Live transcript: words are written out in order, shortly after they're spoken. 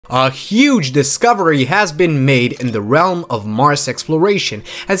A huge discovery has been made in the realm of Mars exploration,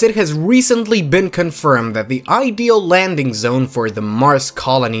 as it has recently been confirmed that the ideal landing zone for the Mars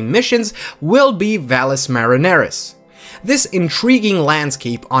colony missions will be Valles Marineris. This intriguing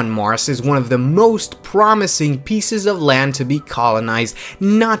landscape on Mars is one of the most promising pieces of land to be colonized,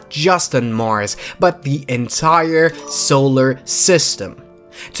 not just on Mars, but the entire solar system.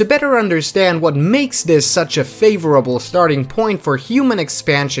 To better understand what makes this such a favorable starting point for human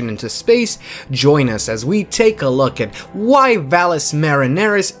expansion into space, join us as we take a look at why Valles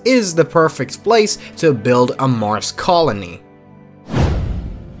Marineris is the perfect place to build a Mars colony.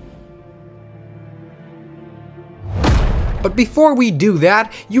 But before we do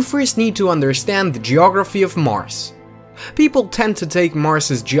that, you first need to understand the geography of Mars. People tend to take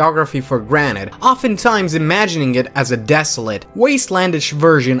Mars's geography for granted, oftentimes imagining it as a desolate, wastelandish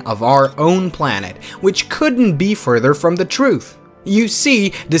version of our own planet, which couldn't be further from the truth. You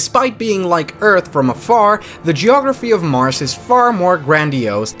see, despite being like Earth from afar, the geography of Mars is far more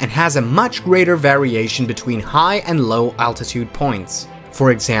grandiose and has a much greater variation between high and low altitude points.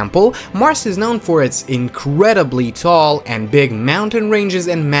 For example, Mars is known for its incredibly tall and big mountain ranges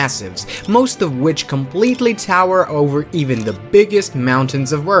and massives, most of which completely tower over even the biggest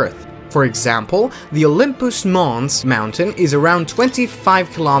mountains of Earth. For example, the Olympus Mons mountain is around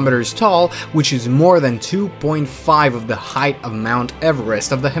 25 kilometers tall, which is more than 2.5 of the height of Mount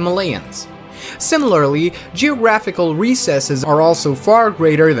Everest of the Himalayas. Similarly, geographical recesses are also far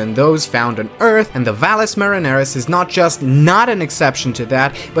greater than those found on Earth, and the Valles Marineris is not just not an exception to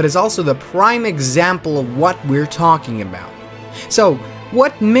that, but is also the prime example of what we're talking about. So,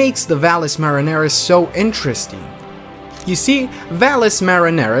 what makes the Valles Marineris so interesting? You see, Valles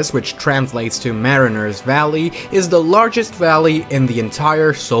Marineris, which translates to Mariner's Valley, is the largest valley in the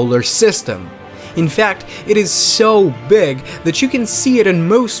entire solar system. In fact, it is so big that you can see it in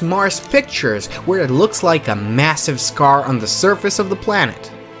most Mars pictures, where it looks like a massive scar on the surface of the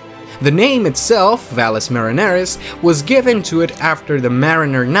planet. The name itself, Valles Marineris, was given to it after the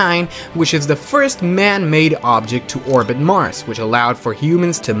Mariner 9, which is the first man-made object to orbit Mars, which allowed for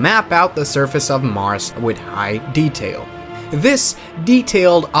humans to map out the surface of Mars with high detail. This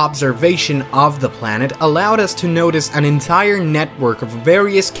detailed observation of the planet allowed us to notice an entire network of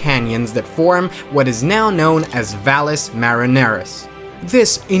various canyons that form what is now known as Valles Marineris.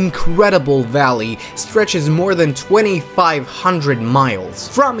 This incredible valley stretches more than 2,500 miles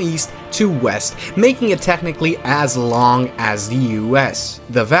from east to west, making it technically as long as the US.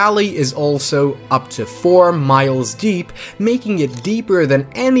 The valley is also up to 4 miles deep, making it deeper than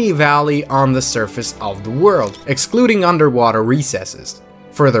any valley on the surface of the world, excluding underwater recesses.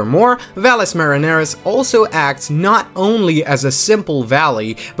 Furthermore, Valles Marineris also acts not only as a simple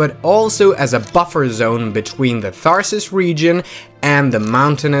valley, but also as a buffer zone between the Tharsis region and the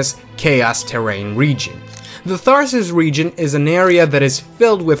mountainous Chaos Terrain region. The Tharsis region is an area that is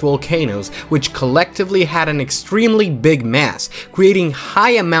filled with volcanoes, which collectively had an extremely big mass, creating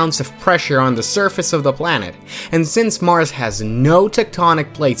high amounts of pressure on the surface of the planet. And since Mars has no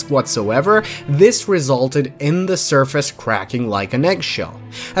tectonic plates whatsoever, this resulted in the surface cracking like an eggshell.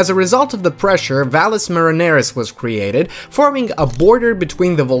 As a result of the pressure, Valles Marineris was created, forming a border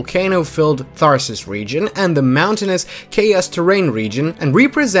between the volcano-filled Tharsis region and the mountainous Chaos Terrain region, and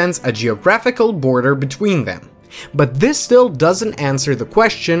represents a geographical border between them. But this still doesn't answer the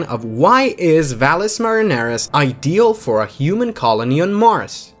question of why is Valles Marineris ideal for a human colony on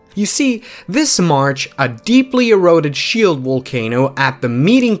Mars? You see, this March, a deeply eroded shield volcano at the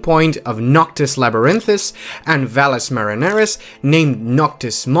meeting point of Noctis Labyrinthus and Valles Marineris, named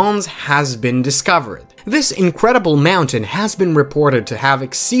Noctis Mons, has been discovered. This incredible mountain has been reported to have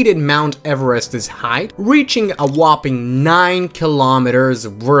exceeded Mount Everest's height, reaching a whopping 9 kilometers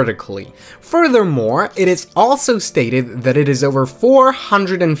vertically. Furthermore, it is also stated that it is over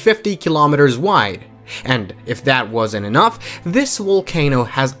 450 kilometers wide. And if that wasn't enough, this volcano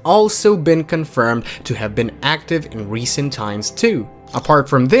has also been confirmed to have been active in recent times too. Apart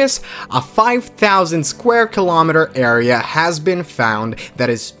from this, a 5,000 square kilometer area has been found that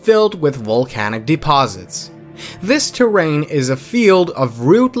is filled with volcanic deposits. This terrain is a field of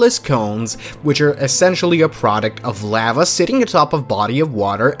rootless cones, which are essentially a product of lava sitting atop a body of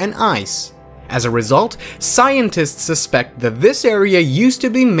water and ice. As a result, scientists suspect that this area used to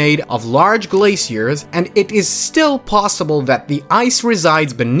be made of large glaciers, and it is still possible that the ice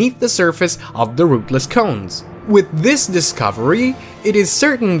resides beneath the surface of the rootless cones. With this discovery, it is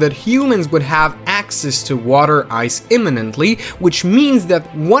certain that humans would have access access to water ice imminently, which means that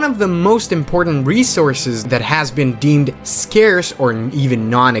one of the most important resources that has been deemed scarce or even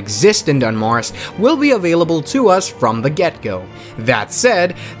non-existent on Mars will be available to us from the get-go. That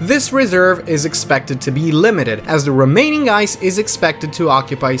said, this reserve is expected to be limited, as the remaining ice is expected to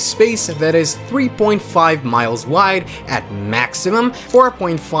occupy space that is 3.5 miles wide at maximum,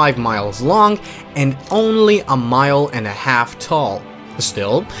 4.5 miles long, and only a mile and a half tall.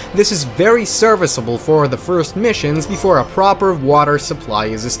 Still, this is very serviceable for the first missions before a proper water supply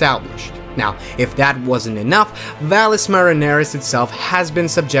is established. Now, if that wasn't enough, Valles Marineris itself has been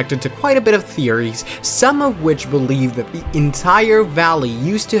subjected to quite a bit of theories, some of which believe that the entire valley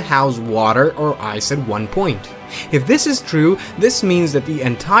used to house water or ice at one point. If this is true, this means that the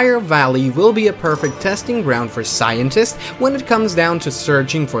entire valley will be a perfect testing ground for scientists when it comes down to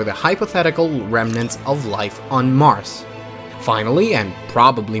searching for the hypothetical remnants of life on Mars. Finally, and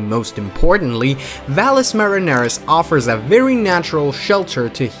probably most importantly, Valles Marineris offers a very natural shelter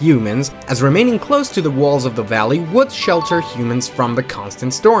to humans, as remaining close to the walls of the valley would shelter humans from the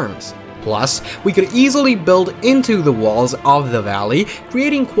constant storms. Plus, we could easily build into the walls of the valley,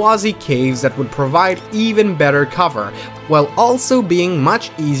 creating quasi-caves that would provide even better cover, while also being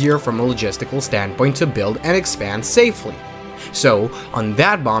much easier from a logistical standpoint to build and expand safely. So, on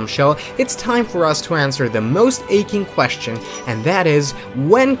that bombshell, it's time for us to answer the most aching question, and that is,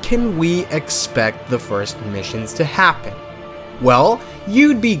 when can we expect the first missions to happen? Well,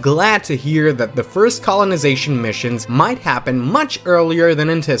 you'd be glad to hear that the first colonization missions might happen much earlier than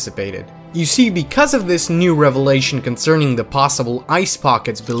anticipated. You see, because of this new revelation concerning the possible ice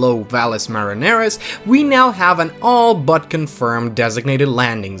pockets below Valles Marineris, we now have an all but confirmed designated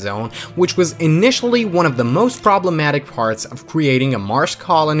landing zone, which was initially one of the most problematic parts of creating a Mars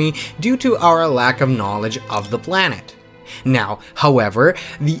colony due to our lack of knowledge of the planet. Now, however,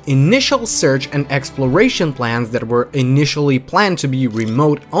 the initial search and exploration plans that were initially planned to be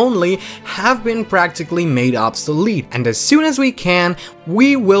remote only have been practically made obsolete, and as soon as we can,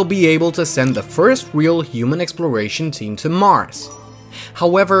 we will be able to send the first real human exploration team to Mars.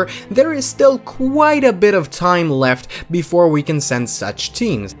 However, there is still quite a bit of time left before we can send such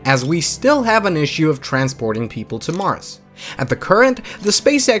teams, as we still have an issue of transporting people to Mars. At the current, the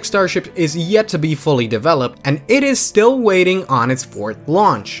SpaceX Starship is yet to be fully developed, and it is still waiting on its fourth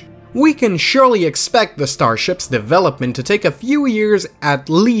launch. We can surely expect the Starship's development to take a few years at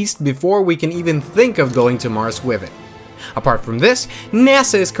least before we can even think of going to Mars with it. Apart from this,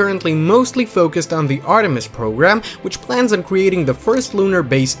 NASA is currently mostly focused on the Artemis program, which plans on creating the first lunar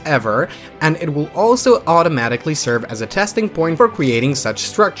base ever, and it will also automatically serve as a testing point for creating such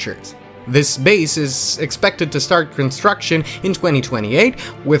structures. This base is expected to start construction in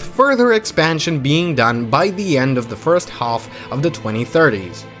 2028, with further expansion being done by the end of the first half of the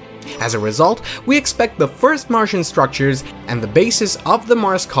 2030s. As a result, we expect the first Martian structures and the basis of the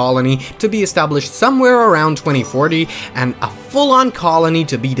Mars colony to be established somewhere around 2040, and a full-on colony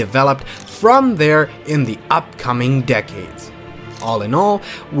to be developed from there in the upcoming decades. All in all,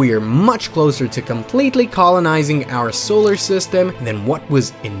 we are much closer to completely colonizing our solar system than what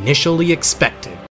was initially expected.